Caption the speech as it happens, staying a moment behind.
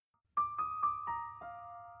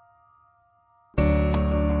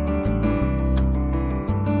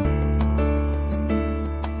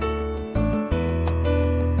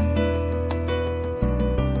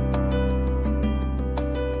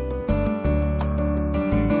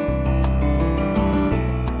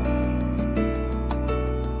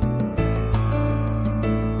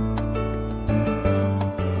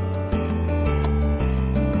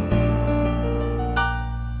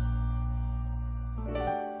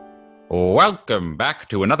Welcome back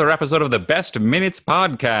to another episode of the Best Minutes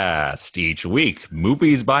Podcast. Each week,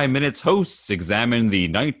 Movies by Minutes hosts examine the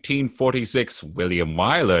 1946 William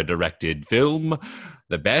Wyler directed film,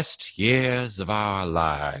 The Best Years of Our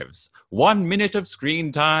Lives. 1 minute of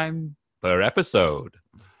screen time per episode.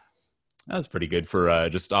 That was pretty good for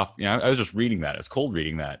just off. I was just reading that. I was cold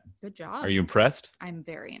reading that. Good job. Are you impressed? I'm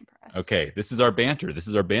very impressed. Okay, this is our banter.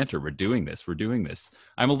 We're doing this.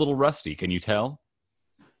 I'm a little rusty. Can you tell?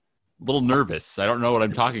 A little nervous. I don't know what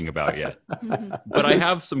I'm talking about yet. But I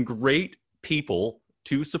have some great people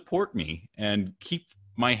to support me and keep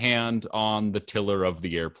my hand on the tiller of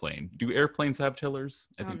the airplane. Do airplanes have tillers?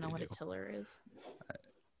 I don't know what a tiller is.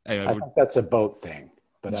 I think that's a boat thing.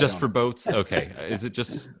 But just for boats? Okay. Is it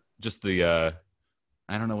just the,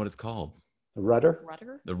 I don't know what it's called. The rudder?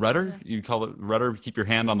 The rudder? You call it rudder? Keep your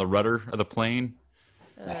hand on the rudder of the plane?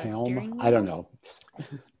 The helm? I don't know.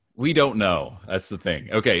 We don't know. That's the thing.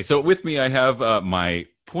 Okay, so with me I have my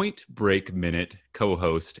Point Break Minute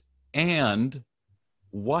co-host and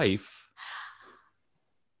wife.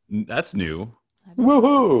 That's new.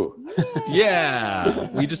 Woohoo! Yeah,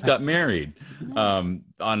 we just got married.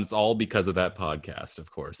 It's all because of that podcast,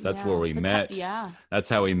 of course. That's where we met. That's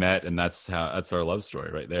how we met, and that's our love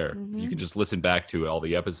story right there. Mm-hmm. You can just listen back to all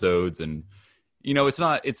the episodes, and it's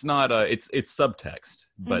subtext,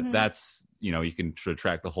 but that's. You can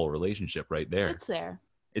track the whole relationship right there. It's there.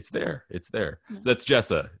 So that's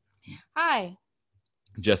Jessa. Hi.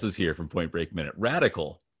 Jessa's here from Point Break Minute.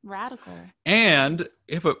 Radical. And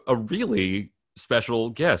if a really special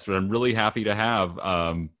guest, that I'm really happy to have.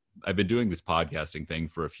 I've been doing this podcasting thing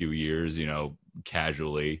for a few years,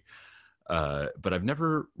 casually. But I've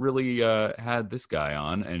never really had this guy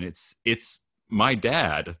on, and it's my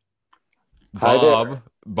dad, Bob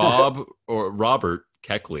or Robert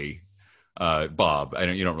Keckley. Bob.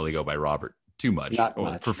 You don't really go by Robert too much. Not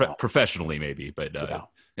much, no. Professionally, maybe, but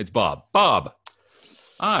it's Bob. Bob,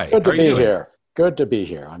 hi. Good to be here. Good to be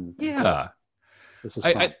here. This is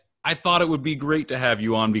fun. I thought it would be great to have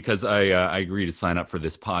you on because I agreed to sign up for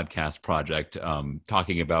this podcast project,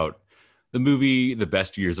 talking about the movie "The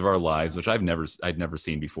Best Years of Our Lives," which I'd never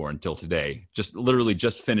seen before until today. Just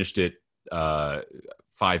finished it 5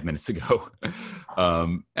 minutes ago.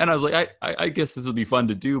 And I was like, I guess this would be fun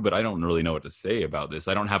to do, but I don't really know what to say about this.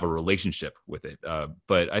 I don't have a relationship with it.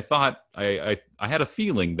 But I thought I had a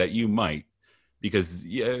feeling that you might, because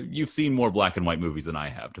you've seen more black and white movies than I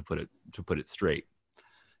have, to put it straight.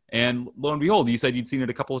 And lo and behold, you said you'd seen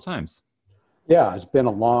it a couple of times. Yeah, it's been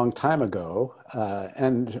a long time ago.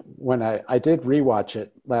 And when I did rewatch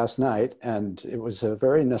it last night, and it was a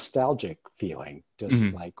very nostalgic feeling, just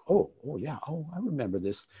like, oh yeah, I remember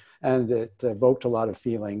this. And it evoked a lot of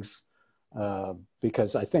feelings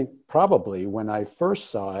because I think probably when I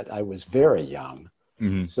first saw it, I was very young.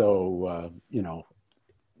 Mm-hmm. So,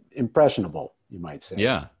 impressionable, you might say.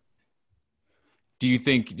 Yeah. Do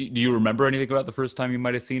you remember anything about the first time you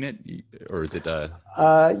might have seen it? Or is it...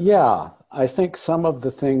 Yeah, I think some of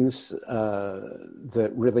the things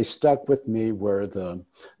that really stuck with me were the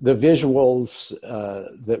visuals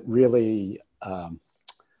that really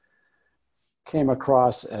came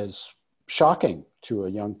across as shocking to a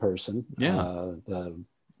young person. Yeah.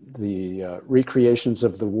 The recreations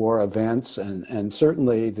of the war events and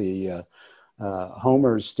certainly the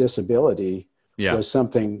Homer's disability was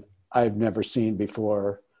something I've never seen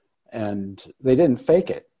before, and they didn't fake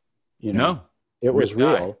it. No, it was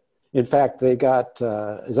real. In fact, they got,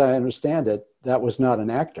 as I understand it, that was not an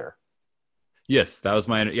actor. Yes, that was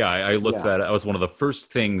I looked at it. That was one of the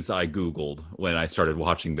first things I Googled when I started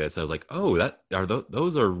watching this. I was like, oh,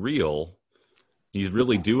 those are real. He's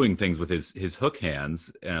really doing things with his hook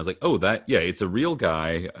hands. And I was like, oh, it's a real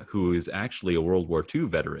guy who is actually a World War II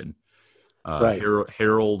veteran. Right.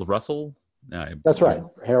 Harold Russell. That's right,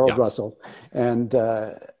 Harold Russell. And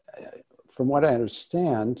from what I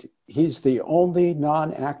understand, he's the only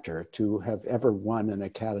non-actor to have ever won an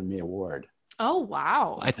Academy Award. Oh,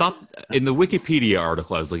 wow. I thought in the Wikipedia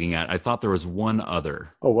article I was looking at, I thought there was one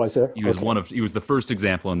other. Oh, was there? He was he was the first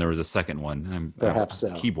example, and there was a second one. Perhaps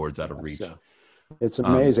so. Keyboard's out of reach. So. It's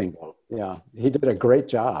amazing, though. Yeah, he did a great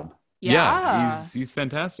job. Yeah, he's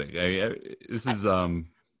fantastic. This is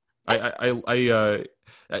I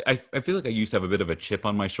feel like I used to have a bit of a chip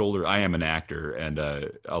on my shoulder. I am an actor, and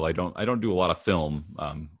I don't do a lot of film,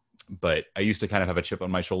 but I used to kind of have a chip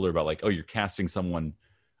on my shoulder about like, oh, you're casting someone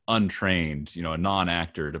untrained, a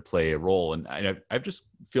non-actor to play a role, and I just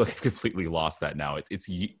feel like I've completely lost that now.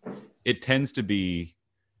 It tends to be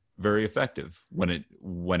very effective when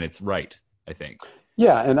it's right, I think.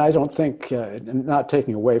 Yeah, and I don't think, not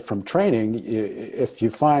taking away from training, if you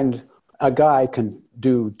find a guy can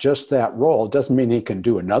do just that role doesn't mean he can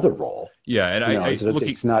do another role. Yeah, and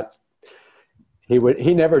it's not.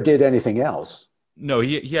 He never did anything else. No,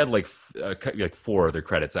 he had like 4 other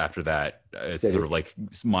credits after that. It's sort of like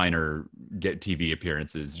minor TV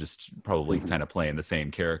appearances, just probably kind of playing the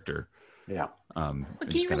same character. Yeah. But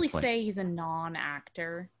can you really say he's a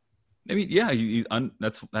non-actor? I mean, yeah,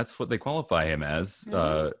 that's what they qualify him as.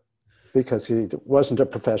 Because he wasn't a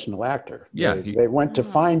professional actor. Yeah, they went to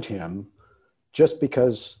find him just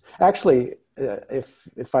because. Actually,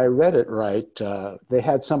 if I read it right, they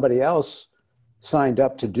had somebody else signed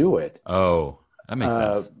up to do it. Oh, that makes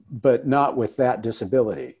sense. But not with that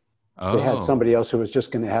disability. Oh. They had somebody else who was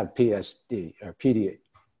just going to have PSD or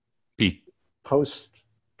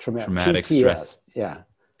post-traumatic stress. Yeah,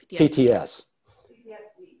 PTSD.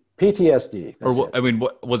 PTSD. Or I mean,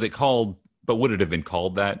 what was it called? But would it have been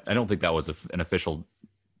called that? I don't think that was an official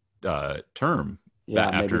term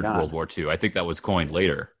after World War II. I think that was coined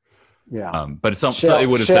later. Yeah, but it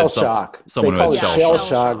would have said shock. Someone who had shell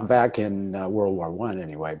shock back in World War I,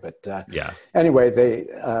 anyway. But anyway,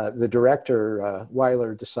 the director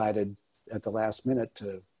Weiler decided at the last minute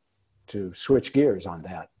to switch gears on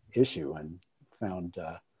that issue and found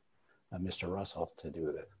Mr. Russell to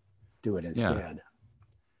do it instead.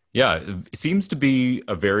 Yeah, it seems to be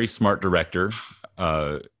a very smart director.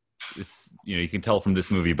 You can tell from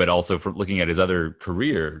this movie, but also from looking at his other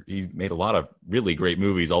career, he made a lot of really great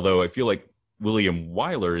movies. Although I feel like William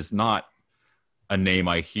Wyler is not a name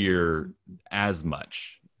I hear as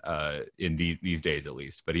much in these days, at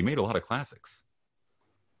least. But he made a lot of classics.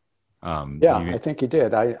 I think he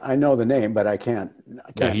did. I know the name, but I can't.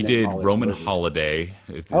 He did Roman Holiday.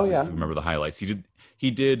 If you remember the highlights,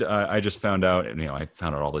 he did. I just found out, and I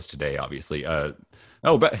found out all this today, obviously.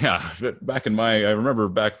 Back in I remember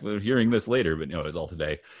hearing this later, but it was all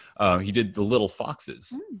today. He did The Little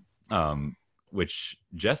Foxes, which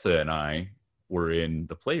Jessa and I were in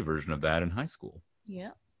the play version of that in high school.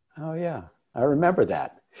 Yeah. Oh yeah, I remember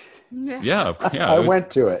that. Yeah. I went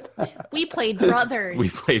to it. We played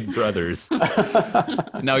brothers.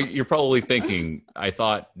 Now you're probably thinking, I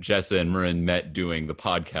thought Jessa and Marin met doing the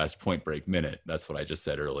podcast Point Break Minute. That's what I just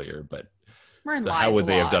said earlier, but Marin how would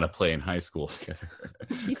they have done a play in high school together?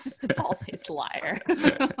 He's just a bald-faced liar.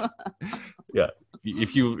 Yeah,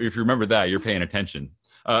 if you remember that, you're paying attention.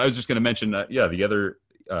 I was just going to mention, the other.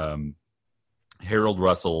 Harold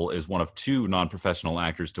Russell is one of 2 non-professional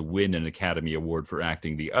actors to win an Academy Award for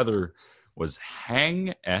acting. The other was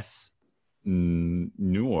Hang S.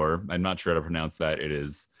 Nguyen. I'm not sure how to pronounce that. It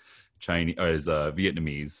is Chinese,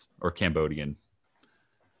 Vietnamese or Cambodian,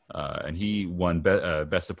 and he won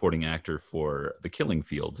Best Supporting Actor for The Killing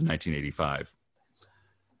Fields in 1985.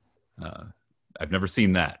 I've never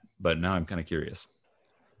seen that, but now I'm kind of curious.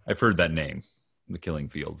 I've heard that name, The Killing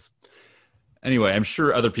Fields. Anyway, I'm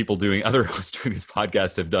sure other hosts doing this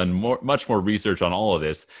podcast have done much more research on all of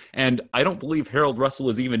this. And I don't believe Harold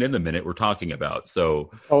Russell is even in the minute we're talking about.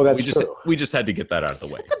 So we just had to get that out of the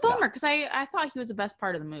way. It's a bummer because I thought he was the best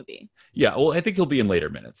part of the movie. Yeah, well, I think he'll be in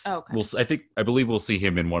later minutes. Oh, okay. I believe we'll see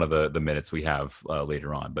him in one of the minutes we have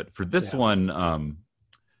later on. But for this one,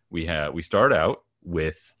 we start out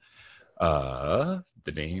with the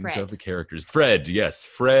names of the characters. Fred, yes,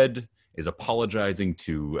 Fred is apologizing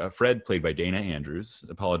to Fred, played by Dana Andrews,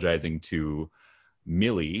 apologizing to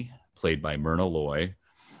Millie, played by Myrna Loy,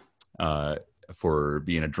 for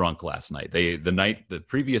being a drunk last night. The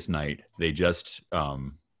previous night, they just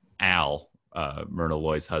Al, Myrna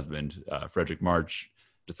Loy's husband, Frederick March,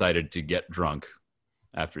 decided to get drunk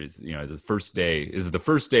after his first day. This is the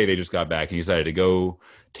first day they just got back, and he decided to go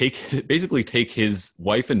take his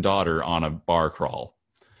wife and daughter on a bar crawl.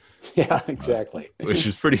 Yeah, exactly. Which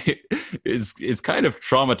is is kind of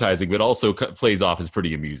traumatizing, but also plays off as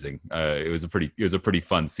pretty amusing. It was a pretty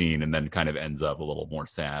fun scene, and then kind of ends up a little more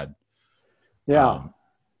sad. Yeah,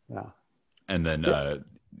 And then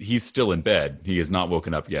he's still in bed. He has not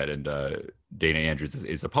woken up yet, and Dana Andrews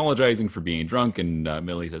is apologizing for being drunk, and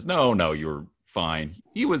Millie says, "No, you're fine."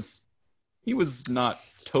 He was not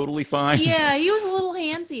totally fine. Yeah, he was a little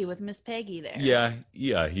handsy with Miss Peggy there.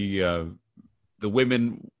 Yeah. He. The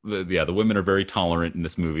women are very tolerant in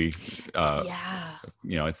this movie. It's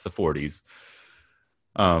the 40s.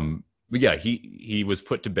 But yeah, he was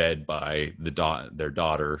put to bed by their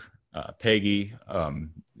daughter, Peggy,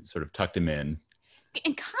 sort of tucked him in.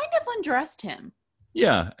 And kind of undressed him.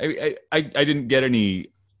 Yeah, I didn't get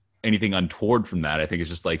anything untoward from that. I think it's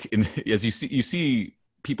just like, as you see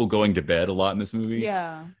people going to bed a lot in this movie.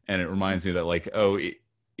 Yeah. And it reminds me that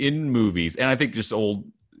in movies, and I think just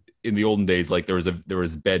in the olden days, like there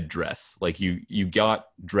was bed dress, like you got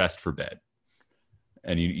dressed for bed,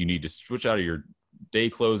 and you need to switch out of your day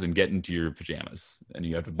clothes and get into your pajamas, and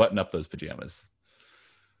you have to button up those pajamas.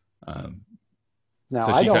 Now,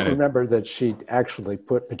 so I don't remember that she actually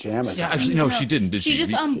put pajamas on. Yeah, actually, no, she didn't, did she?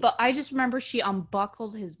 I just remember she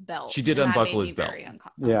unbuckled his belt. She did unbuckle his belt. Very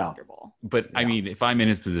uncomfortable. But, I mean, if I'm in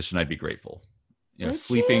his position, I'd be grateful. You know,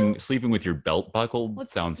 sleeping with your belt buckled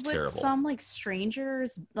sounds terrible. Some, like,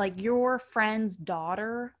 strangers, like your friend's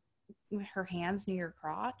daughter with her hands near your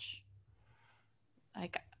crotch.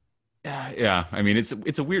 Like... Yeah. I mean, it's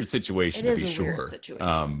a weird situation, to be sure. Weird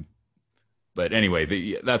situation. But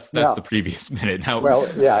anyway, that's the previous minute. Now,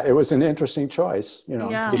 it was an interesting choice. You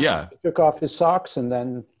know, he took off his socks and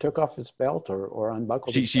then took off his belt or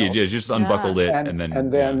unbuckled. She just unbuckled it and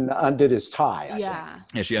then undid his tie. I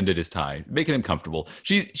think. She undid his tie, making him comfortable.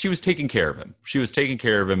 She was taking care of him. She was taking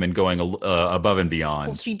care of him and going above and beyond.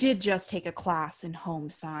 Well, she did just take a class in home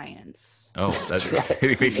science. Oh, that's right.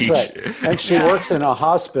 They teach. Right. And she works in a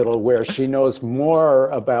hospital where she knows more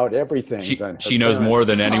about everything than she knows more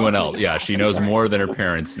than anyone else. Yeah, she knows more than her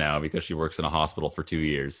parents now because she works in a hospital for 2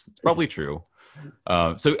 years. It's probably true.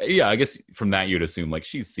 So I guess from that you'd assume like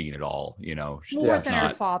she's seen it all, you know. More than her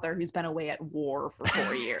father, who's been away at war for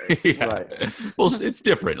 4 years. Right. Well, it's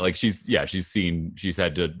different. Like she's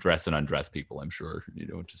had to dress and undress people, I'm sure, you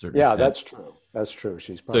know, to a certain extent. That's true.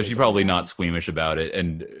 She's probably not squeamish about it.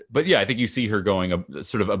 But I think you see her going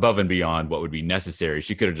sort of above and beyond what would be necessary.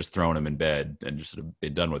 She could have just thrown him in bed and just sort of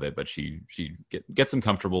been done with it, but she gets him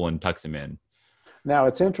comfortable and tucks him in. Now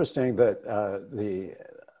it's interesting that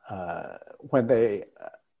when they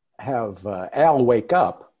have Al wake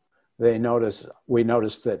up, we notice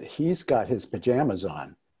that he's got his pajamas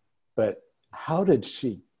on, but how did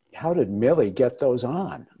Millie get those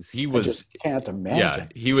on? He was, I just can't imagine.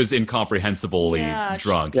 Yeah, he was incomprehensibly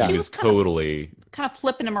drunk. He was totally kind of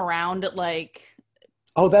flipping him around at like.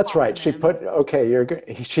 Oh, that's right. She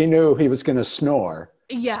she knew he was going to snore.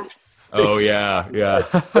 Yes. Oh yeah.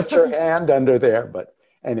 Put your hand under there, but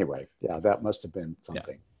anyway, that must have been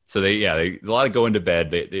something. Yeah. So they a lot of going to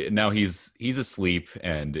bed. Now he's asleep,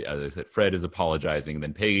 and as I said, Fred is apologizing.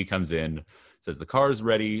 Then Peggy comes in, says the car's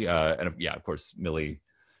ready, and of course Millie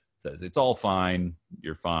says it's all fine,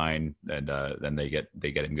 you're fine, and then they get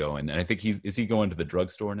him going. And I think is he going to the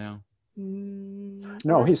drugstore now?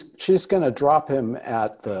 No, she's going to drop him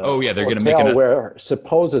at the they're going to make where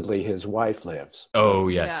supposedly his wife lives. Oh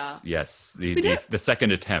yes, the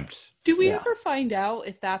second attempt. Do we ever find out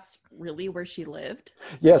if that's really where she lived?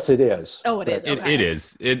 Yes, it is. Oh, it is. Okay. It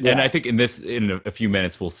is. And I think in a few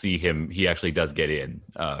minutes we'll see him. He actually does get in,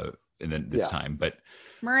 and then this time. But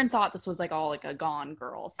Murren thought this was like all like a Gone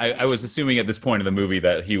Girl thing. I was assuming at this point in the movie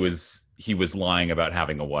that he was lying about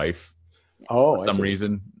having a wife. For some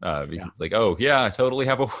reason, because like, I totally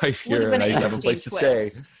have a wife here, and I have a place to stay.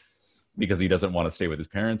 Because he doesn't want to stay with his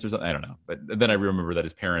parents or something. I don't know. But then I remember that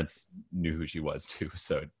his parents knew who she was too,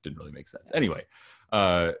 so it didn't really make sense. Anyway,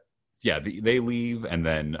 they leave, and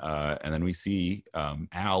then we see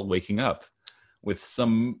Al waking up with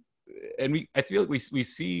some, and I feel like we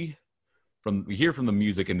hear from the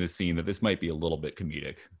music in this scene that this might be a little bit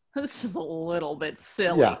comedic. This is a little bit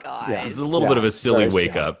silly, guys. Yeah. It's a little bit of a silly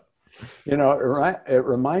wake up. You know, it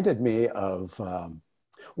reminded me of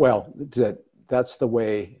that's the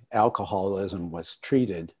way alcoholism was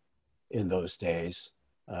treated in those days.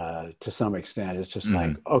 To some extent, it's just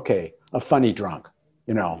like, a funny drunk,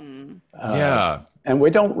 you know. And we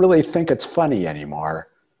don't really think it's funny anymore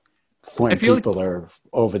when people are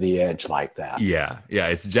over the edge like that. Yeah,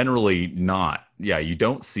 it's generally not. Yeah, you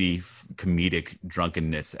don't see comedic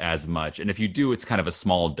drunkenness as much. And if you do, it's kind of a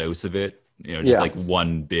small dose of it, you know, just like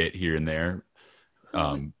one bit here and there.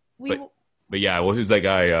 But who's that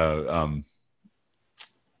guy?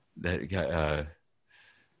 That guy,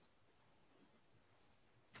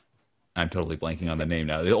 I'm totally blanking on the name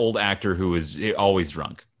now. The old actor who was always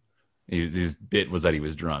drunk. His bit was that he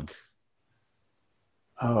was drunk.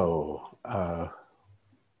 Was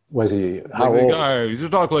he? How old? The guy used to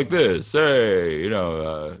talk like this. Hey,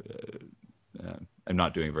 I'm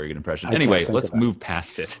not doing a very good impression. Anyway, let's move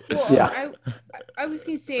past it. Well, I was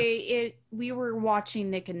gonna say we were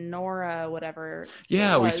watching Nick and Nora, whatever.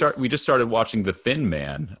 Yeah, we just started watching The Thin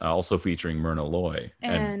Man, also featuring Myrna Loy,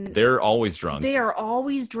 and they're always drunk. They are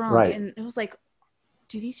always drunk, right. And it was like,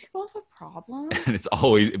 do these people have a problem? And it's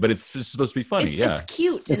supposed to be funny. It's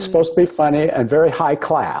cute. It's supposed to be funny and very high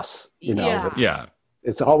class. You know. Yeah.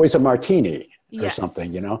 It's always a martini. Or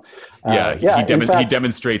something, you know. He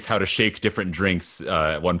demonstrates how to shake different drinks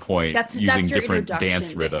at one point using different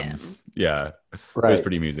dance rhythms. Yeah, right. It was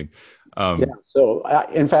pretty amusing. Yeah. So,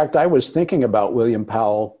 in fact, I was thinking about William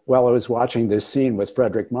Powell while I was watching this scene with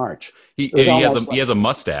Frederick March. It was almost he has a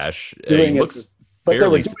mustache. He doing it, looks but they were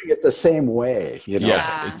fairly. doing it the same way. You know.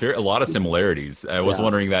 Yeah, it's a lot of similarities. I was Yeah.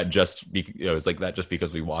 wondering that it's like that just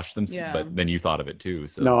because we watched them, Yeah. but then you thought of it too.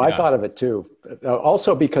 So No, yeah. I thought of it too.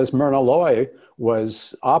 Also because Myrna Loy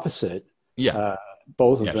was opposite. Yeah.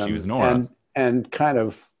 Both of Yeah, them. she was Nora. And kind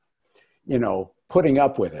of, putting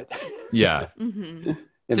up with it. Yeah. Mm-hmm.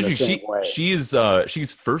 In the same way.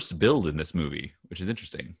 She's first billed in this movie, which is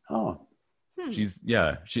interesting. Oh. She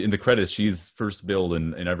in the credits she's first billed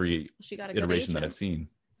in every She got a good iteration that agent. I've seen.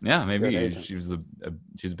 Yeah, maybe Good she was a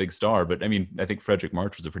big star, but I mean, I think Frederick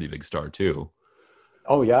March was a pretty big star too.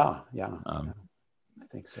 Oh yeah. I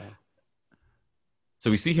think so.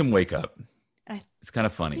 So we see him wake up. It's kind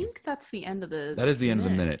of I funny. think that's the end of the. That is the end of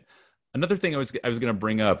the minute. Another thing I was going to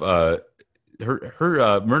bring up.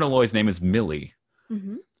 Her Myrna Loy's name is Millie.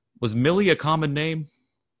 Mm-hmm. Was Millie a common name?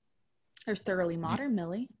 There's Thoroughly Modern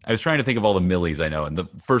Millie. I was trying to think of all the Millies I know, and the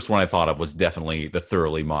first one I thought of was definitely the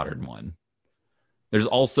Thoroughly Modern one. There's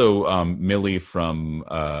also Millie from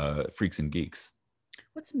Freaks and Geeks.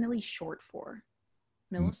 What's Millie short for?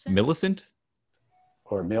 Millicent? Millicent?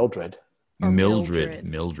 Or Mildred. Or Mildred.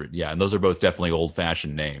 Mildred. Yeah, and those are both definitely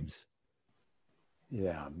old-fashioned names.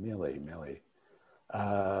 Yeah, Millie.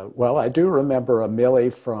 Well, I do remember a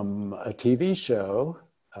Millie from a TV show.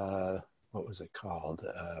 What was it called?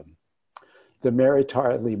 The Mary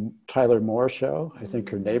Tyler Moore Show. I think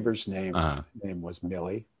her neighbor's name was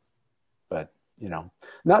Millie, but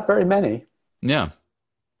not very many. Yeah,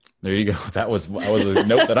 there you go. That was a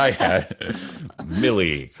note that I had.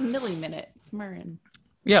 Millie. It's a Millie minute. Marin.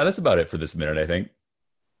 Yeah, that's about it for this minute, I think.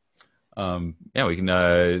 Yeah, we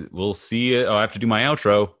can. We'll see it. Oh, I have to do my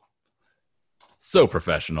outro. So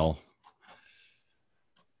professional.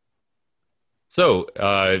 So,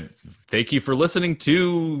 thank you for listening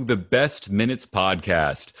to the Best Minutes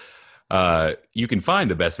podcast. You can find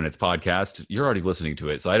the Best Minutes podcast. You're already listening to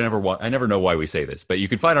it, so I never know why we say this, but you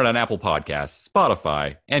can find it on Apple Podcasts,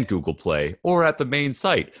 Spotify, and Google Play, or at the main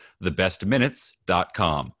site,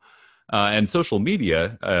 thebestminutes.com. And social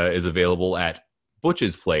media is available at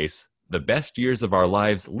Butch's Place, The Best Years of Our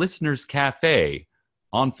Lives Listeners Cafe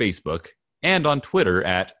on Facebook, and on Twitter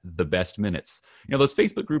at The Best Minutes. Those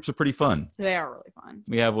Facebook groups are pretty fun. They are really fun.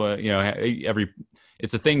 We have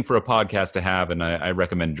it's a thing for a podcast to have, and I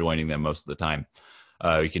recommend joining them most of the time.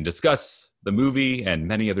 You can discuss the movie and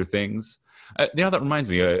many other things. That reminds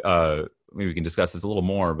me, maybe we can discuss this a little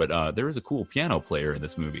more, but there is a cool piano player in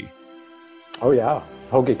this movie. Oh yeah,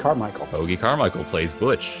 Hoagie Carmichael. Hoagie Carmichael plays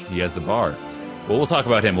Butch. He has the bar. Well, we'll talk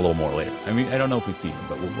about him a little more later. I mean, I don't know if we see him,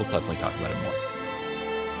 but we'll definitely talk about him more.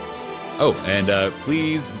 Oh, and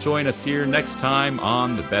please join us here next time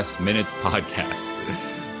on the Best Minutes podcast.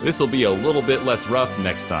 This will be a little bit less rough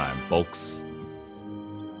next time, folks.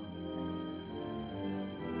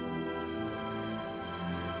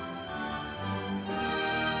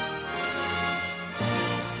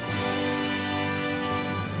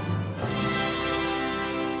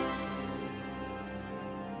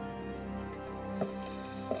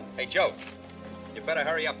 Hey, Joe, you better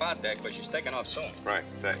hurry up out there because she's taking off soon. Right,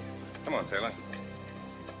 thanks. Come on, Taylor.